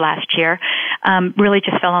September of last year, really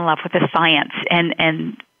just fell in love with the science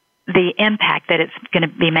and the impact that it's going to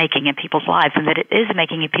be making in people's lives, and that it is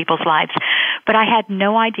making in people's lives. But I had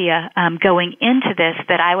no idea going into this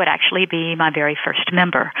that I would actually be my very first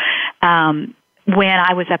member. When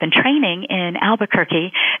I was up in training in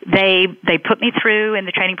Albuquerque, they put me through in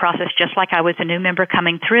the training process just like I was a new member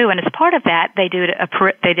coming through, and as part of that, they did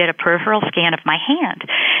a peripheral scan of my hand,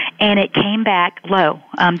 and it came back low.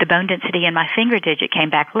 The bone density in my finger digit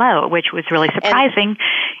came back low, which was really surprising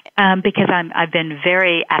because I've been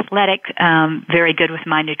very athletic, very good with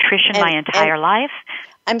my nutrition my entire life.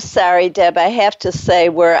 I'm sorry, Deb, I have to say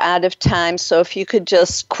we're out of time, so if you could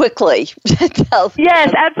just quickly tell.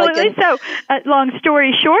 Yes, absolutely. So, long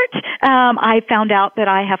story short, I found out that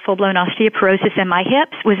I have full-blown osteoporosis in my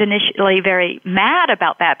hips, was initially very mad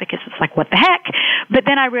about that because it's like, what the heck? But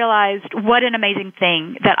then I realized what an amazing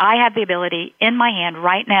thing that I have the ability in my hand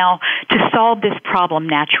right now to solve this problem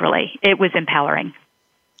naturally. It was empowering.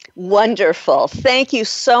 Wonderful. Thank you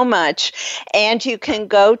so much. And you can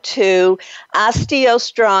go to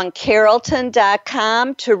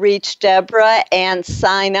OsteoStrongCarrollton.com to reach Deborah and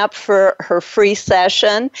sign up for her free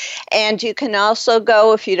session. And you can also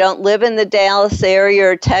go, if you don't live in the Dallas area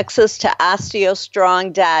or Texas, to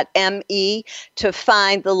OsteoStrong.me to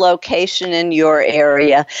find the location in your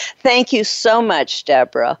area. Thank you so much,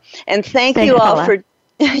 Deborah. And thank you all Paula. for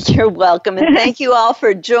You're welcome. And thank you all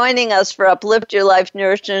for joining us for Uplift Your Life,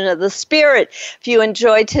 Nourishment of the Spirit. If you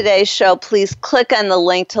enjoyed today's show, please click on the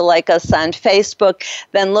link to like us on Facebook.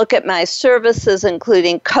 Then look at my services,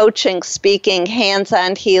 including coaching, speaking,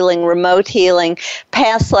 hands-on healing, remote healing,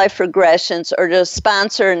 past life regressions, or to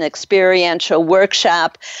sponsor an experiential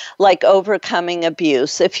workshop like overcoming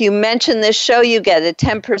abuse. If you mention this show, you get a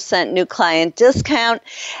 10% new client discount,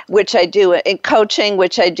 which I do in coaching,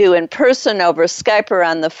 which I do in person over Skype or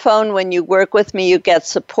on the phone. When you work with me, you get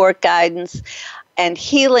support, guidance, and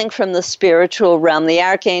healing from the spiritual realm. The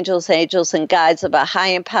archangels, angels, and guides of a high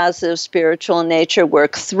and positive spiritual nature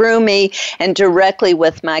work through me and directly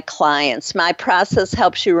with my clients. My process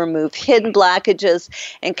helps you remove hidden blockages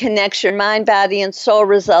and connects your mind, body, and soul,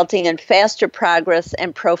 resulting in faster progress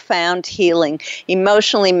and profound healing,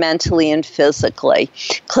 emotionally, mentally, and physically.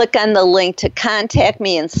 Click on the link to contact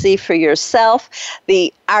me and see for yourself.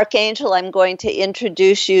 The archangel I'm going to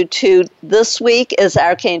introduce you to this week is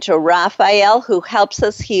Archangel Raphael, who helps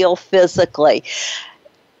us heal physically.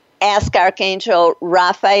 Ask Archangel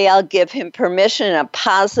Raphael, give him permission in a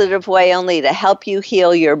positive way only to help you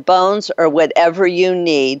heal your bones or whatever you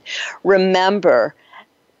need. Remember,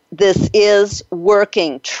 this is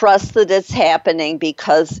working. Trust that it's happening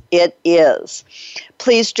because it is.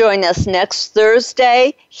 Please join us next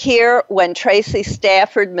Thursday here when Tracy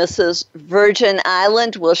Stafford, Mrs. Virgin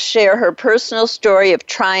Island, will share her personal story of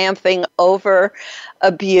triumphing over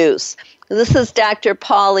abuse. This is Dr.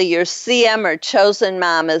 Paula, your CM or chosen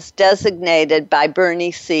mom, as designated by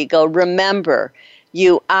Bernie Siegel. Remember,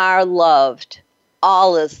 you are loved.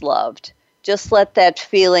 All is loved. Just let that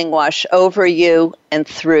feeling wash over you and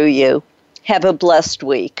through you. Have a blessed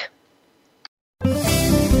week.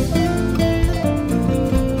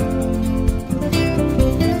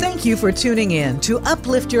 Thank you for tuning in to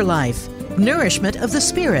Uplift Your Life, Nourishment of the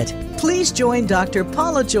Spirit. Please join Dr.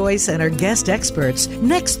 Paula Joyce and her guest experts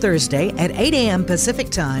next Thursday at 8 a.m. Pacific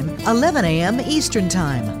Time, 11 a.m. Eastern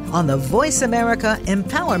Time on the Voice America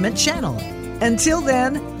Empowerment Channel. Until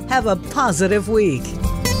then, have a positive week.